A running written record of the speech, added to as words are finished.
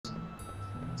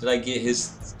Did I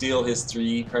steal his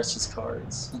 3 precious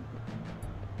cards?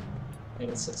 Hey,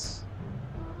 what's this?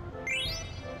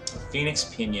 A Phoenix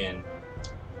Pinion.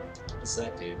 What's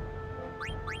that do?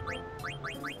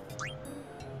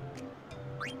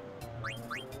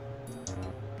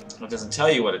 It doesn't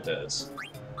tell you what it does.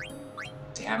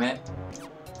 Damn it.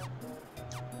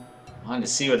 I wanted to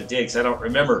see what it did because I don't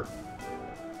remember.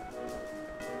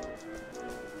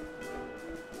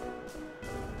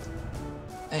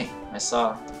 Hey, I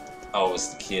saw... Oh, it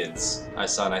was the kids. I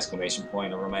saw an exclamation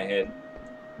point over my head.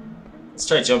 Let's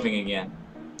try jumping again.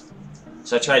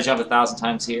 Should I try to jump 1,000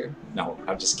 times here? No,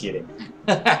 I'm just kidding.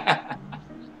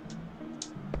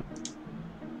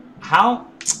 How?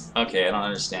 Okay, I don't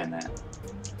understand that.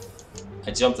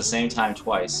 I jumped the same time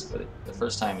twice, but the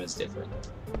first time is different.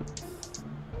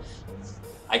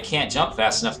 I can't jump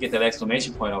fast enough to get that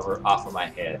exclamation point off of my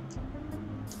head.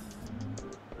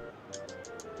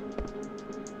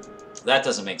 That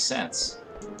doesn't make sense.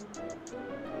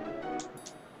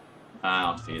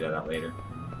 I'll figure that out later.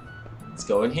 Let's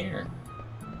go in here.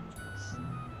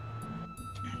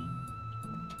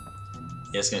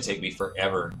 Yeah, it's gonna take me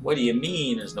forever. What do you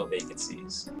mean there's no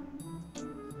vacancies?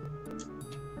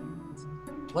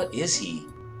 What is he?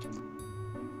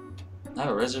 I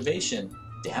have a reservation.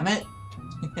 Damn it!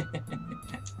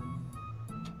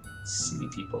 City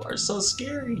people are so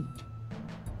scary.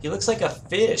 He looks like a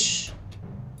fish.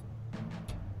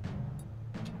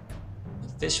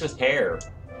 A fish with hair.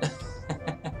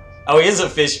 Oh, he is a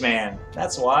fish man.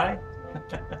 That's why.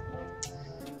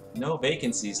 No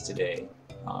vacancies today.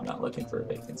 Oh, I'm not looking for a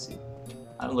vacancy.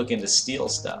 I'm looking to steal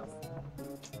stuff.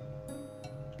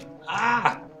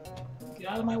 Ah! Get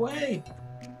out of my way!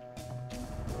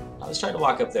 I was trying to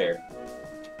walk up there.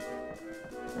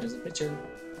 There's a picture.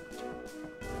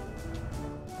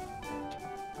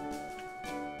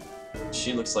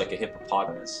 She looks like a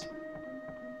hippopotamus.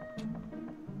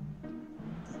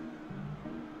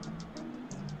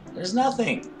 There's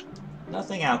nothing!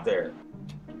 Nothing out there.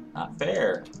 Not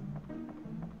fair.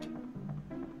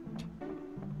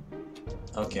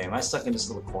 Okay, am I stuck in this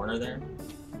little corner there?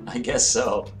 I guess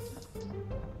so.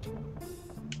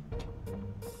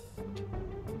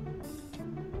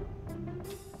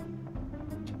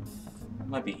 It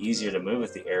might be easier to move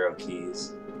with the arrow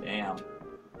keys. Damn.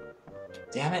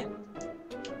 Damn it!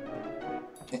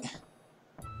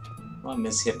 Come on,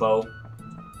 Miss Hippo.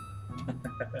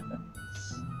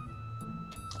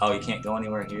 Oh, you can't go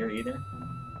anywhere here either?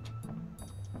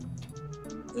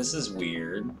 This is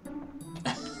weird.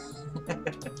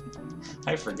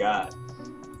 I forgot.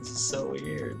 This is so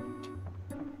weird.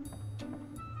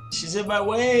 She's in my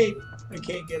way! I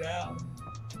can't get out.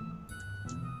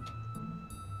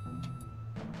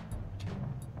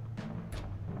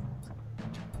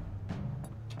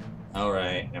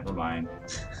 Alright, never mind.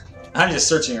 I'm just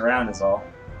searching around is all.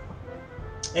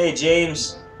 Hey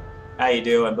James! How you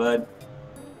doing, bud?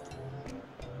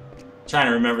 Trying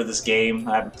to remember this game.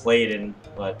 I haven't played in,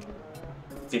 what,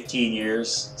 15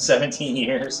 years? 17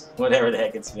 years? Whatever the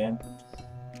heck it's been.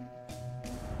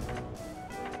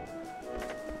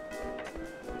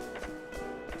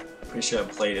 Pretty sure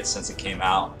I've played it since it came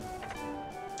out.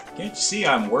 Can't you see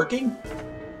I'm working?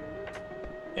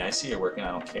 Yeah, I see you're working.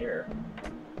 I don't care.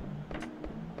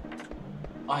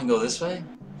 Oh, I can go this way?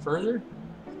 Further?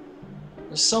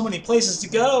 There's so many places to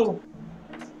go!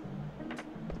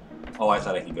 Oh, I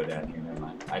thought I could go down here. Never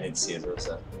mind. I didn't see it. There was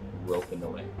a rope in the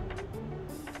way.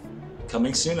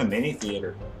 Coming soon, a mini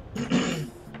theater.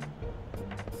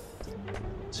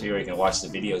 So you can watch the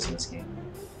videos in this game.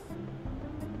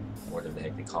 Whatever the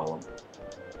heck they call them.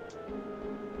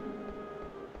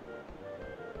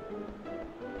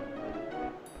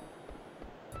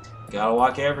 Gotta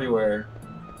walk everywhere.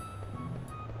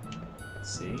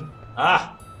 See?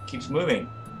 Ah! Keeps moving.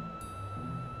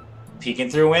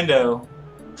 Peeking through a window.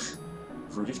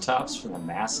 Rooftops for the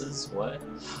masses? What?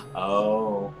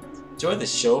 Oh. Enjoy the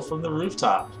show from the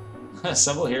rooftop.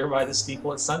 Assemble here by the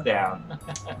steeple at sundown.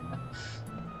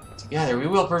 Together we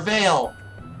will prevail!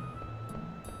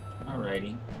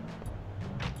 Alrighty.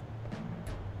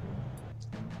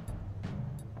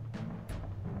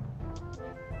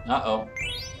 Uh-oh.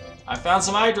 I found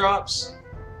some eye drops!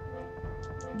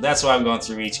 That's why I'm going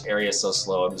through each area so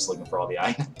slow. I'm just looking for all the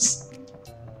items.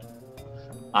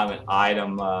 I'm an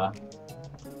item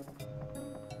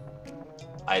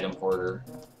hoarder.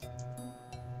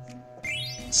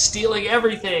 Stealing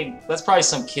everything! That's probably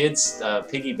some kid's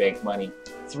piggy bank money.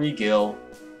 3 gil.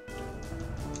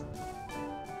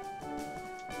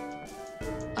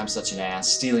 I'm such an ass,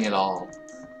 stealing it all.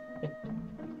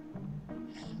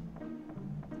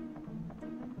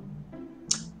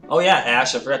 Oh yeah,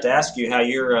 Ash, I forgot to ask you how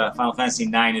your Final Fantasy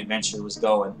IX adventure was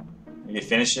going. Have you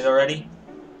finished it already?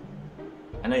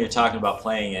 I know you're talking about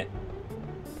playing it.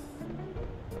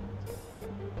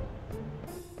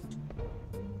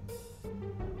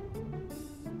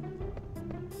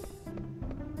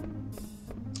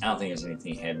 I don't think there's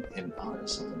anything hidden. Oh,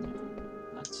 there's something there.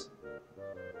 What?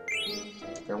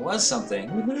 There was something.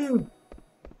 Woohoo!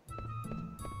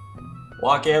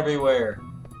 Walk everywhere.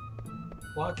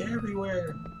 Walk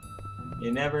everywhere.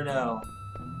 You never know.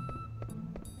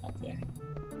 Okay.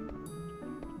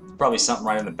 Probably something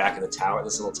right in the back of the tower,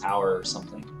 this little tower or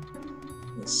something.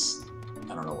 This,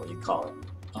 I don't know what you call it.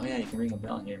 Oh yeah, you can ring a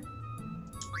bell here.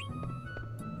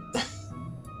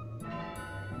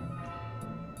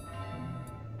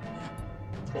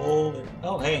 Pull it.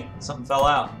 Oh hey, something fell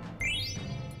out.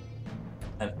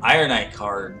 An Ironite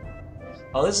card.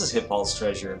 Oh, this is Hitball's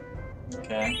treasure.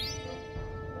 Okay.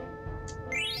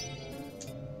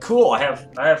 Cool. I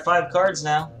have 5 cards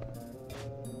now.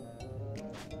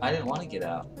 I didn't want to get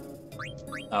out.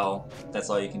 Oh, that's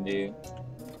all you can do.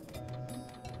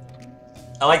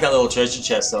 I like that little treasure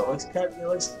chest though. It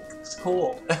looks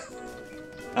cool.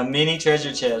 A mini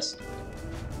treasure chest.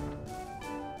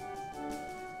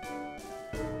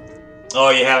 Oh,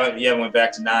 you haven't went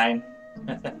back to 9?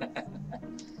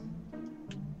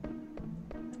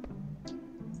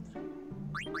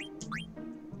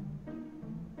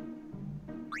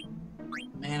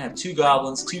 Man, I have 2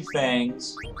 goblins, 2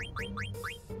 fangs,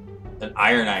 an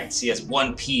Ironite. See, it's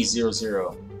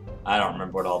 1P00. I don't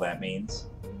remember what all that means.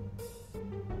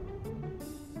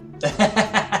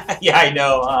 Yeah, I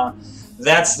know.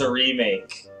 That's the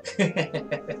remake.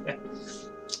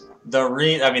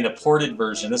 The ported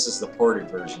version. This is the ported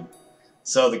version.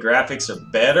 So the graphics are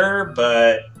better,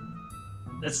 but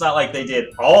it's not like they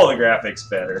did all the graphics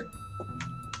better.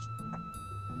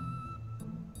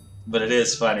 But it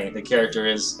is funny. The character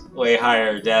is way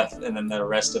higher def, and then the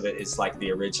rest of it is like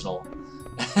the original.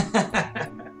 I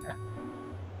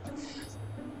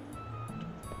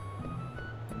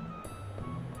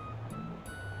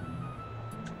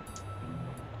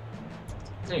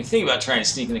didn't even think about trying to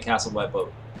sneak in the castle by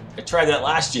boat. I tried that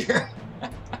last year.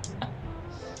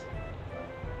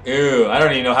 Ew, I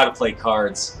don't even know how to play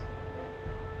cards.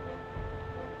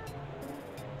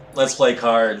 Let's play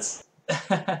cards.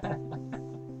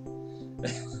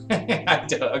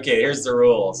 Okay, here's the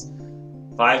rules.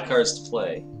 5 cards to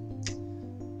play.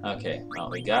 Okay, well,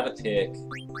 we gotta pick.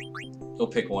 We'll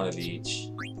pick one of each.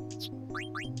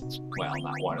 Well,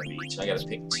 not one of each. I gotta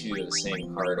pick 2 of the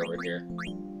same card over here.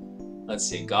 Let's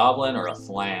see, goblin or a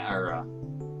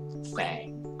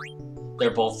fang.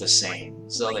 They're both the same,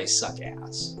 so they suck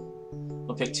ass.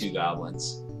 We'll pick 2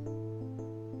 goblins.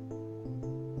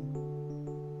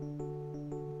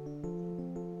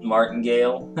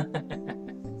 Martingale.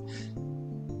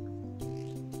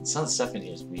 Some stuff in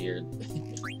here is weird.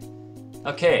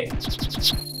 Okay,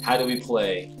 how do we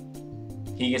play?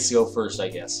 He gets to go first, I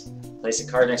guess. Place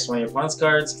a card next to one of your opponent's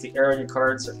cards. If the arrow your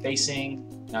cards are facing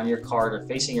on your card or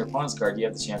facing your opponent's card, you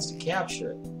have the chance to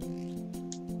capture it.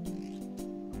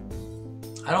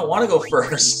 I don't want to go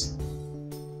first.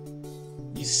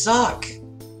 You suck.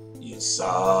 You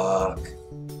suck.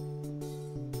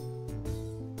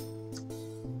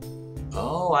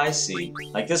 Oh, I see.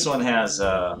 Like this one has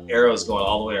arrows going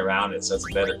all the way around it, so it's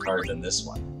a better card than this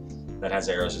one. That has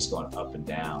arrows just going up and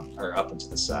down, or up and to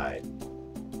the side.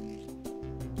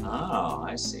 Oh,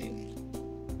 I see.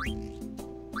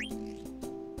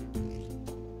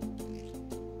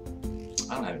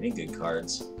 I don't have any good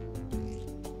cards.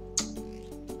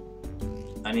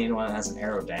 I need one that has an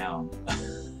arrow down.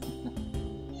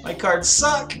 My cards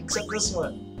suck, except this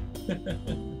one.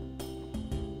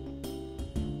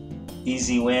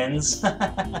 Easy wins. I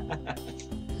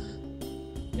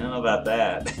don't know about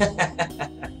that.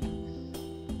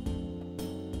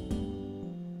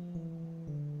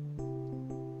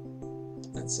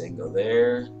 Let's say go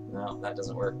there. No, that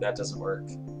doesn't work. That doesn't work.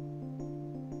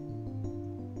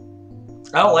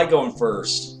 I don't like going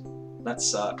first. That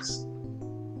sucks.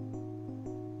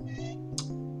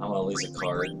 I'm gonna lose a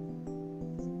card.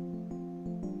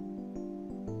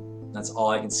 That's all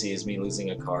I can see is me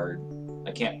losing a card.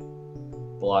 I can't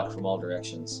block from all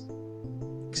directions.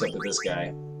 Except with this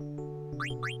guy.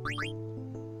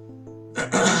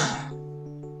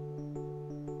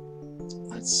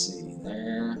 Let's see,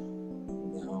 there.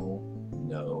 No.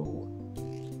 No.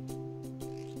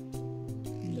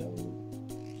 No.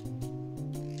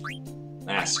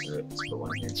 Ah, screw it. Let's put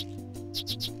one here.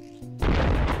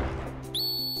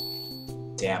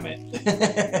 Damn it.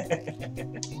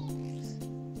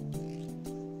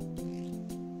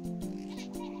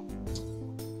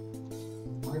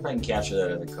 Where if I can capture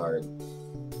that other card.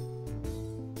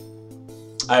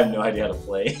 I have no idea how to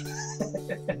play.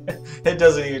 It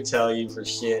doesn't even tell you for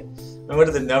shit. And what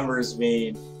do the numbers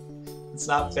mean? It's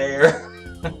not fair.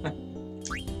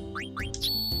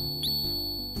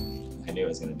 I knew I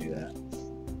was going to do that.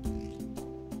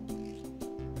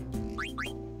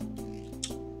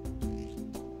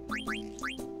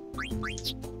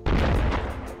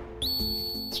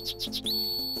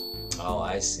 Oh,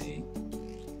 I see.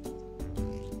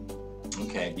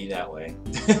 Okay, be that way.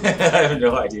 I have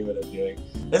no idea what I'm doing.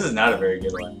 This is not a very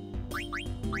good one.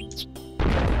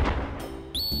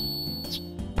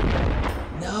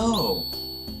 No!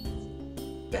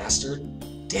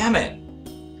 Bastard. Damn it!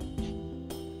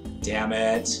 Damn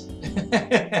it!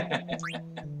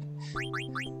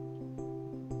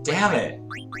 Damn it!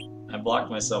 I blocked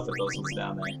myself with those ones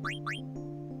down there.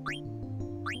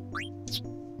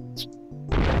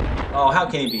 Oh, how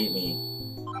can he beat me?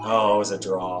 Oh, it was a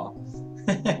draw.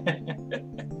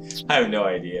 I have no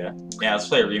idea. Yeah, let's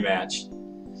play a rematch.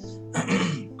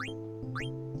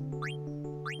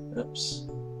 Oops.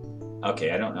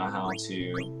 Okay, I don't know how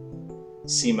to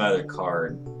see my other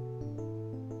card.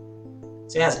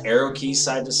 So it has arrow keys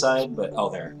side to side, but oh,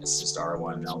 there. It's just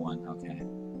R1 and L1. Okay.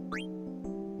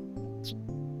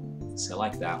 So I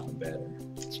like that one better.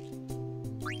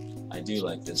 I do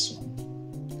like this one.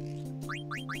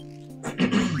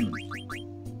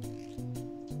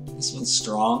 This one's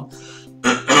strong.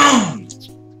 I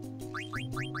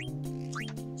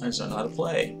just don't know how to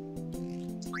play.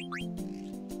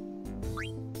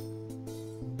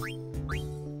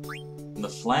 And the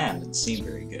flam didn't seem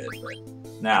very good, but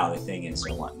now the thing is,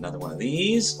 do I want another one of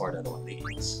these or another one of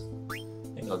these? I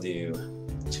think I'll do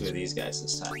 2 of these guys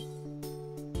this time.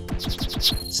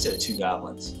 Instead of 2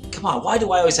 goblins. Come on, why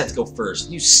do I always have to go first?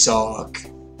 You suck.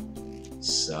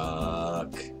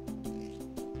 Suck.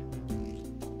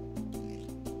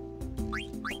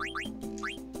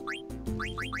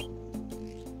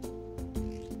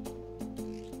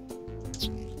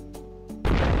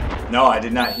 No, I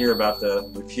did not hear about the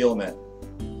repealment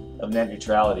of net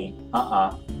neutrality.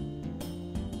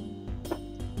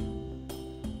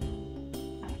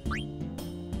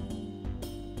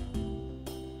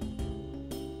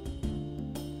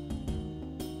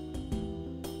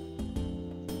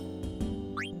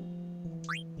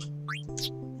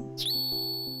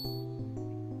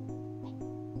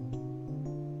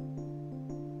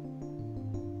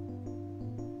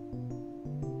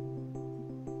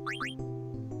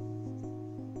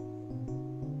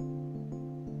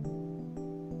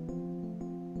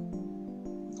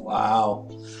 Wow.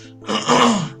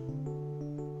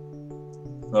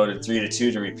 Voted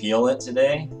 3-2 to repeal it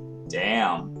today?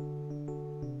 Damn.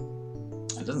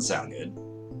 That doesn't sound good.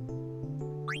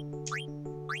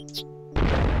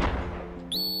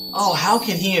 Oh, how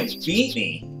can he have beat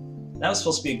me? That was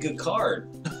supposed to be a good card.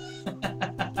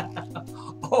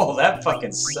 Oh, that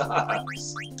fucking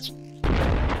sucks.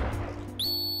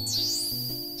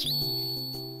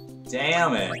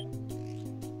 Damn it.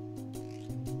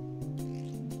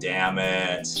 Damn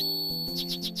it.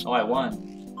 Oh, I won.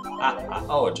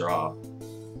 Oh, a draw.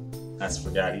 I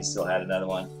forgot he still had another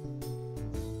one.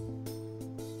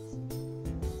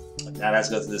 Now that's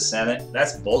go to the Senate.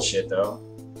 That's bullshit, though.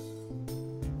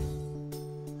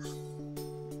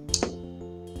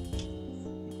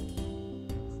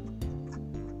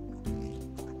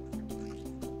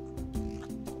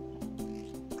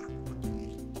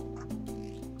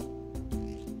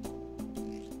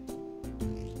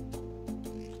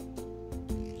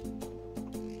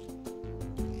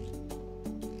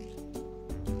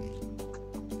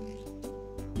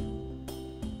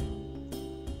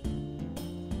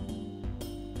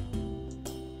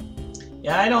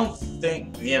 Yeah, I don't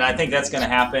think, I think that's going to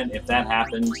happen. If that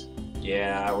happened,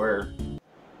 yeah, the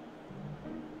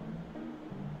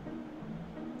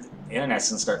internet's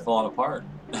going to start falling apart.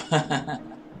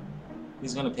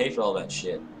 Who's going to pay for all that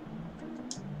shit?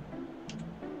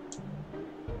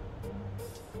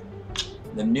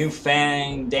 The new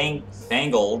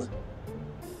fangled,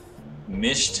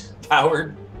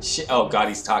 powered shit. Oh god,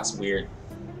 he talks weird.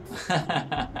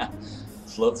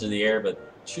 Float through the air, but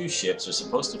true ships are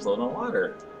supposed to float on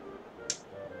water.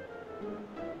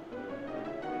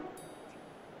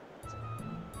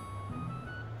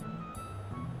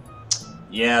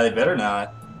 Yeah, they better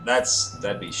not.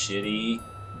 That'd be shitty.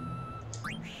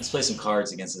 Let's play some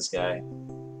cards against this guy.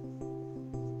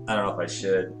 I don't know if I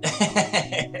should.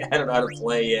 I don't know how to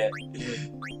play yet.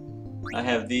 I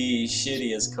have the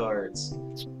shittiest cards.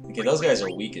 Okay, those guys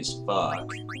are weak as fuck.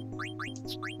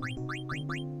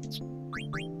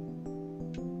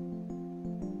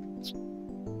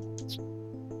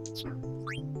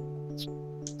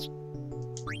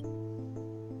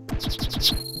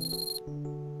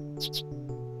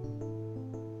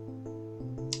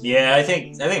 Yeah, I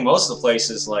think most of the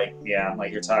places, like, yeah,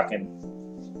 like you're talking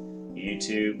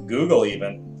YouTube, Google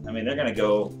even. I mean, they're gonna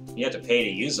go. You have to pay to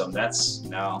use them. That's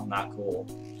no, not cool.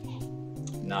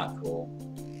 Not cool.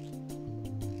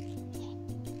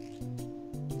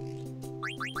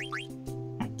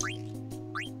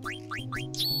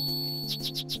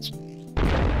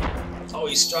 Oh,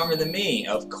 he's stronger than me,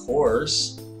 of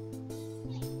course.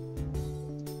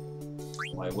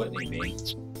 Why wouldn't he be?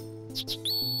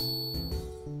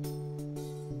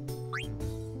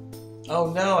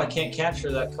 Oh no, I can't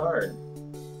capture that card.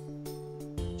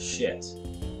 Shit.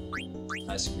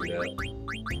 I screwed up.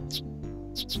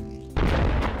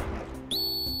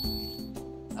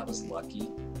 That was lucky.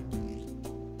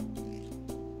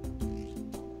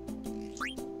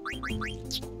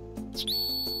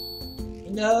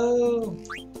 No!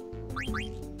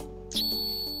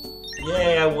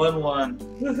 Yay, I won one.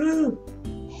 Woohoo!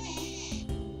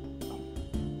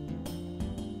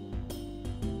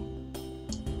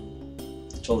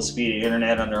 Control the speed of the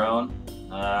internet on their own.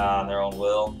 On their own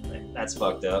will. That's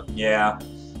fucked up. Yeah.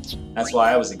 That's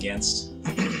why I was against.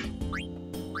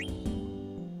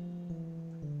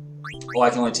 Oh, I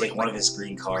can only take one of his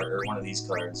green card or one of these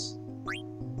cards.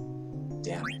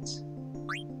 Damn it.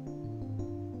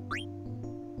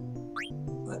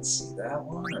 Let's see, that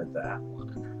one or that one?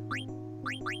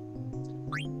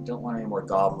 Don't want any more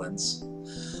goblins.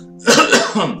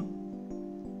 This one.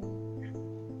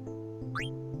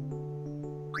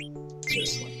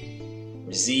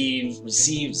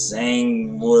 Receive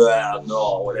Zang,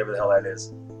 no, whatever the hell that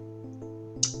is.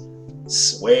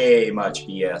 It's way much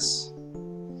BS.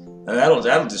 And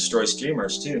that'll destroy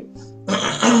streamers too.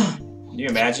 Can you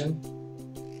imagine?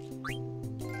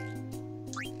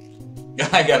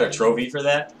 I got a trophy for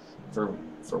that, for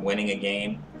winning a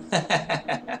game.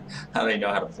 How do they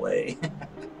know how to play?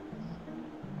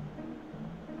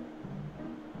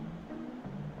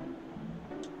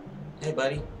 Hey,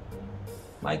 buddy.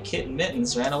 My kitten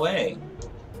Mittens ran away.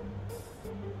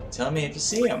 Tell me if you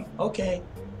see him. Okay.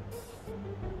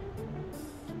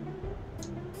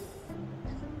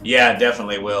 Yeah, it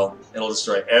definitely will. It'll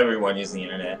destroy everyone using the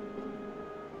internet.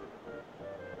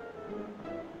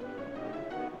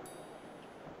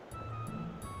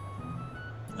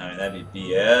 I mean, that'd be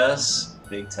BS.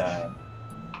 Big time.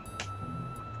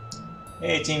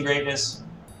 Hey, Team Greatness.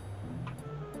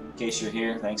 In case you're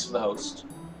here, thanks for the host.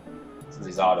 Since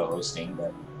he's auto-hosting,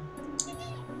 but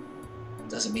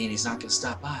doesn't mean he's not going to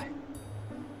stop by. I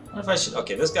wonder if I should...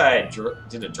 Okay, this guy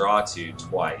did a draw to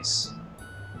twice.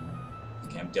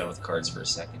 Okay, I'm done with cards for a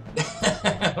second.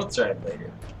 I'll try it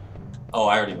later. Oh,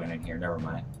 I already went in here. Never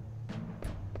mind.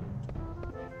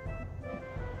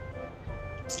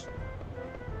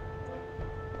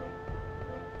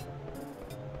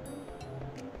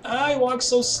 I walk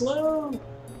so slow.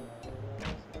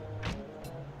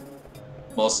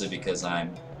 Mostly because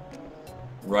I'm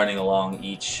running along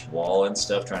each wall and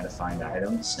stuff trying to find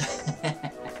items.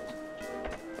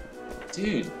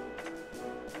 Dude,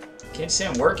 can't you say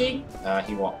I'm working?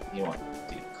 He won't do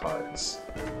the cards.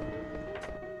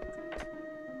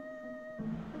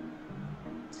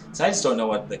 So I just don't know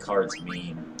what the cards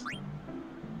mean.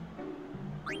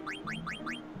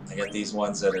 I got these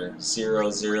ones that are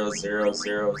 0, 0, 0,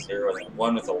 0, 0, and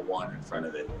one with a 1 in front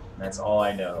of it. That's all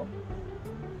I know.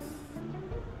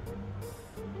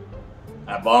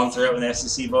 I bombed through it when the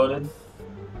FCC voted?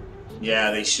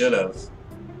 Yeah, they should have.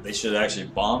 They should have actually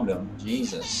bombed them.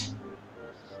 Jesus.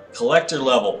 Collector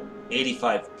level,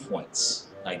 85 points.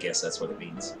 I guess that's what it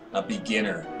means. A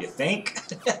beginner, you think?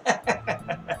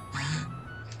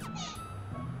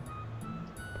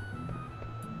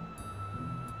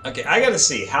 Okay, I gotta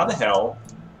see, how the hell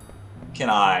can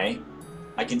I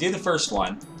can do the first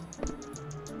one.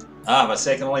 Ah, but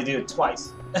I can only do it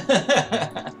twice.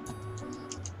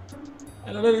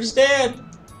 I don't understand.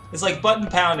 It's like button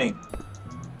pounding.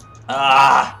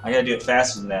 Ah, I gotta do it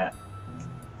faster than that.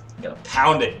 I gotta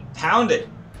pound it. Pound it.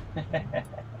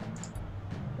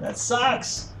 That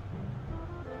sucks.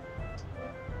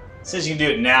 It says you can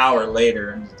do it now or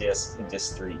later in disc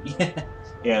 3.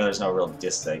 Yeah, there's no real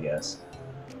disc, I guess.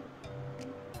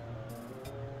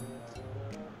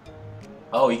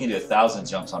 Oh, you can do 1,000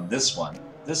 jumps on this one.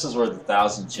 This is where the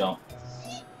 1,000 jump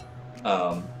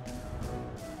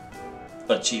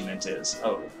achievement is.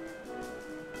 Oh.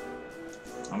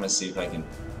 I'm gonna see if I can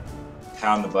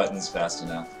pound the buttons fast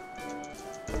enough.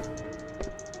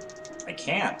 I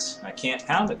can't. I can't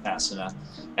pound it fast enough.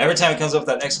 Every time it comes up with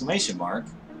that exclamation mark,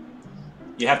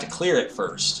 you have to clear it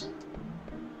first.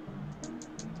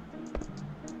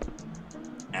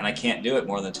 And I can't do it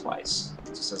more than twice.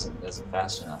 just doesn't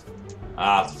fast enough.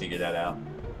 I'll have to figure that out.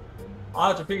 I'll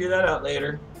have to figure that out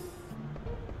later.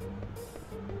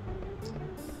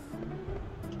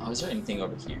 Oh, is there anything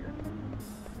over here?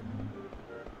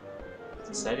 I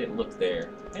decided to look there.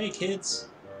 Hey kids!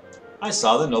 I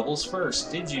saw the nobles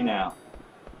first, did you now?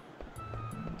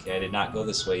 Okay, I did not go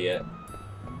this way yet.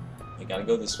 I gotta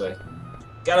go this way.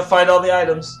 Gotta find all the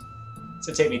items. It's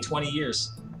gonna take me 20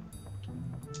 years.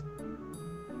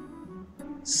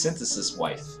 Synthesis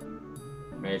wife.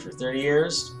 Married for 30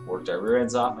 years, worked our rear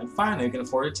ends off, and finally we can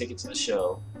afford a ticket to the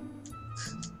show.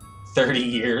 30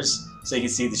 years, so you can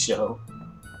see the show.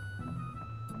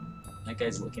 That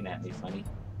guy's looking at me funny.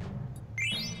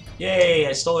 Yay,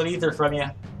 I stole an ether from you.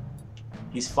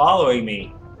 He's following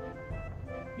me.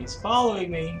 He's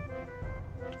following me.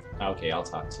 Okay, I'll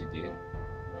talk to you, dude.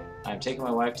 I'm taking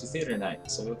my wife to theater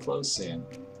night, so we'll close soon.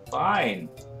 Fine.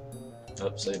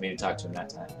 Oops, I didn't mean to talk to him that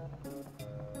time.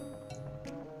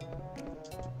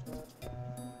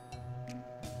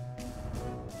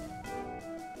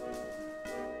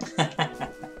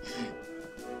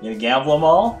 You gonna gamble them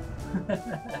all?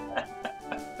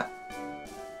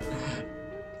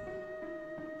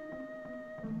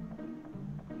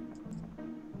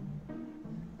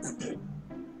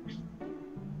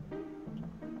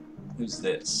 Who's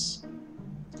this?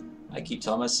 I keep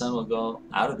telling my son we'll go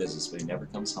out of business, but he never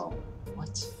comes home.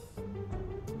 What?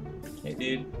 Hey,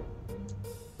 dude.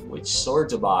 Which sword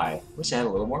to buy? Wish I had a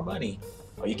little more money.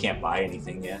 Oh, you can't buy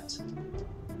anything yet.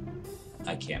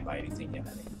 I can't buy anything yet,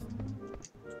 honey.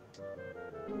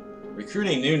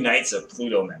 Recruiting new Knights of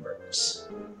Pluto members.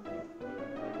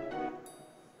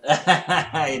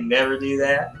 I never do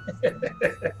that.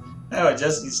 I would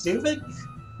just be stupid.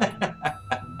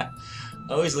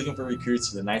 Always looking for recruits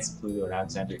for the Knights of Pluto at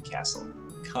Alexandria Castle.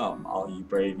 Come, all you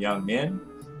brave young men,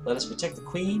 let us protect the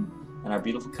Queen and our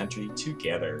beautiful country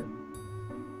together.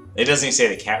 It doesn't even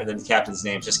say the captain's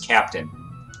name, just Captain.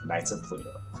 Knights of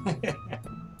Pluto.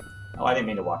 Oh, I didn't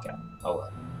mean to walk out. Oh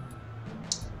well.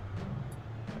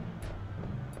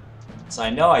 So I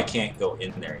know I can't go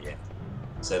in there yet,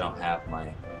 because I don't have my,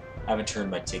 I haven't turned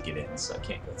my ticket in, so I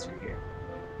can't go through here.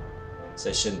 So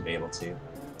I shouldn't be able to.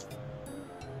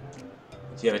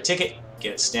 If you have a ticket,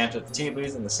 get it stamped at the ticket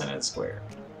booth in the center of the square.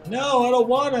 No, I don't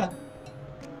wanna.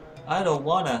 I don't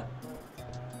wanna.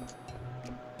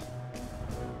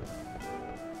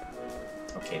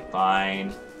 Okay,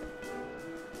 fine.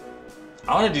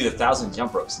 I want to do the 1,000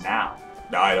 jump ropes now.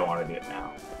 No, I don't want to do it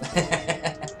now.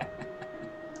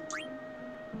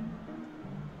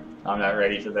 I'm not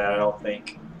ready for that, I don't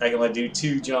think. I can only do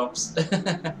 2 jumps.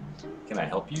 Can I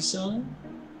help you, son?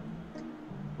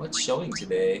 What's showing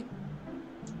today?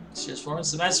 It's just for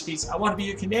us, the masterpiece. I want to be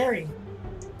your canary.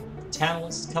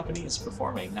 Tantalus company is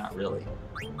performing, not really.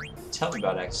 Tell me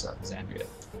about Alexandria.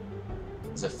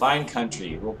 It's a fine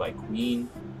country ruled by Queen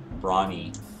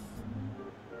Brawny.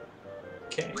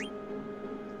 Okay.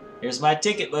 Here's my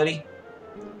ticket, buddy.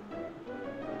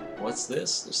 What's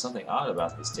this? There's something odd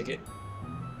about this ticket.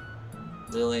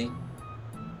 Really?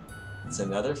 It's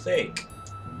another fake.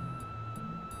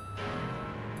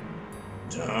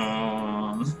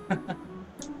 Dun.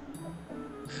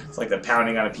 It's like the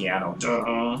pounding on a piano.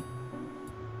 Dun.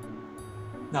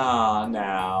 Nah,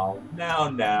 now.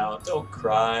 Now. Don't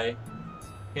cry.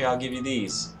 Here, I'll give you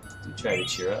these. Do try to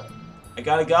cheer up. I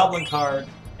got a goblin card,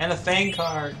 and a fang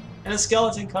card, and a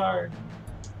skeleton card.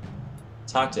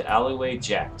 Talk to Alleyway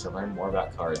Jack to learn more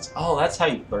about cards. Oh, that's how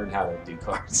you learn how to do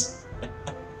cards.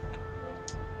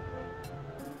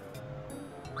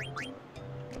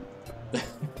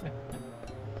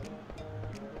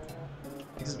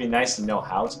 This would be nice to know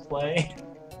how to play.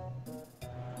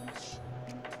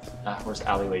 Where's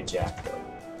Alleyway Jack, though?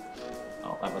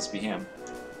 Oh, that must be him.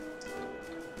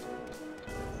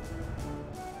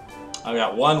 I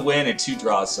got 1 win and 2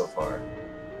 draws so far.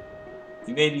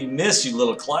 You made me miss, you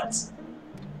little klutz.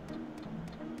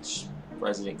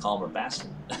 Surprised I didn't call him a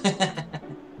bastard.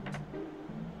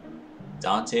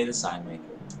 Dante the Sign Maker.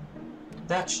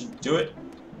 That should do it.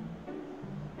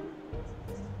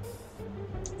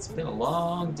 It's been a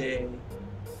long day.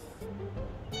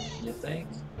 You think?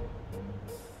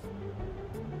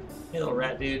 Hey, little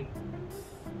rat dude.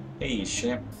 Hey, you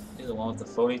shrimp. You're the one with the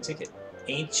phony ticket,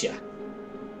 ain't ya?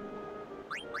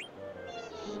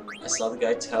 I saw the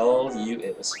guy tell you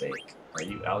it was fake. Are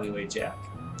you Alleyway Jack?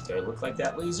 Do I look like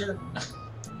that loser?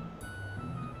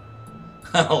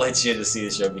 I'll let you to see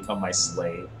the show become my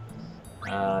slave.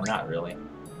 Not really.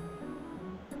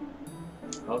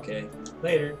 Okay,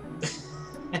 later.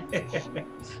 I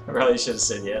probably should have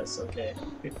said yes, okay.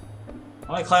 I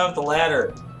want to climb up the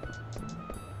ladder.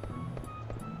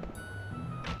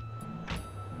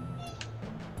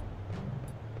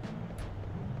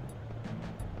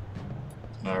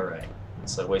 Alright.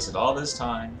 So I wasted all this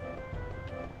time.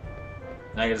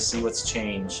 Now I gotta see what's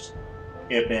changed.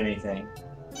 If anything.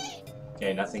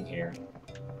 Okay, nothing here.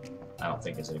 I don't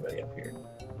think there's anybody up here.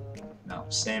 No,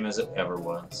 same as it ever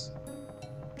was.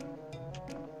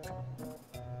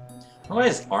 Why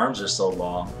his arms are so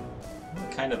long?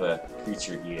 What kind of a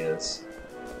creature he is.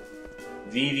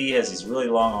 Vivi has these really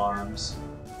long arms.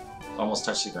 Almost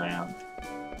touch the ground.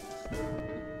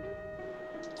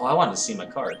 Oh, I wanted to see my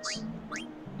cards.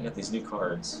 I got these new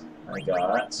cards. I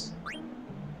got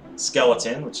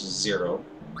Skeleton, which is 0.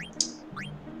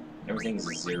 Everything is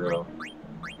 0.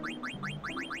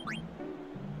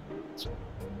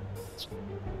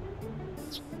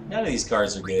 None of these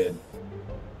cards are good.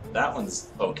 That one's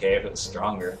okay if it was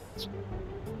stronger.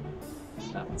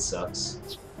 That one sucks.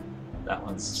 That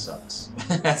one sucks.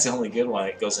 That's the only good one.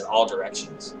 It goes in all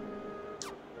directions.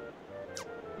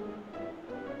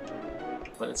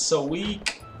 But it's so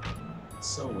weak. It's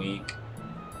so weak.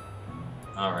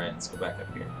 Alright, let's go back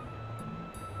up here.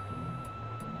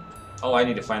 Oh, I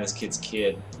need to find this kid's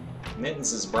kid.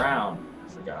 Mittens is brown. I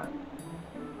forgot.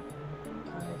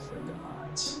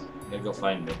 I gotta go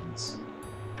find Mittens.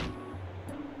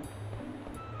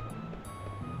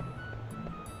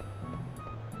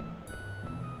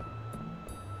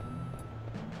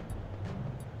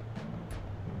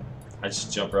 I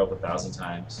just jump rope 1,000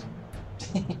 times.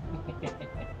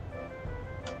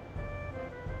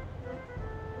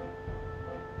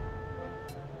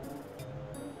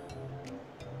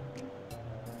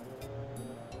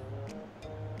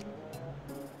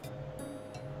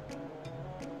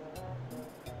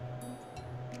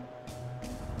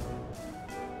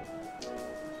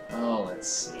 Oh, let's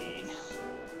see.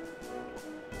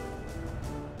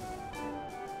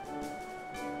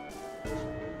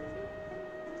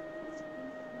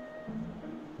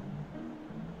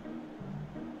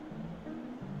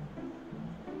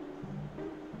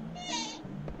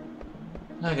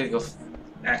 I gotta go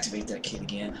activate that kid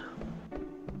again.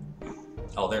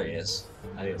 Oh, there he is.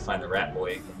 I need to find the rat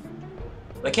boy again.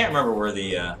 I can't remember where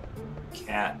the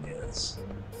cat is.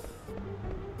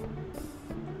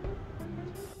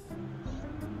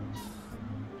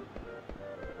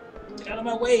 Get out of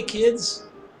my way, kids!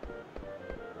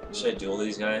 Should I duel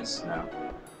these guys? No.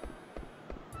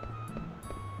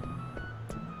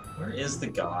 Where is the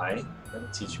guy that'll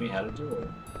teach me how to duel?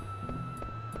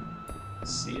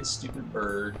 See a stupid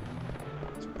bird.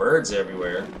 There's birds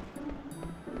everywhere.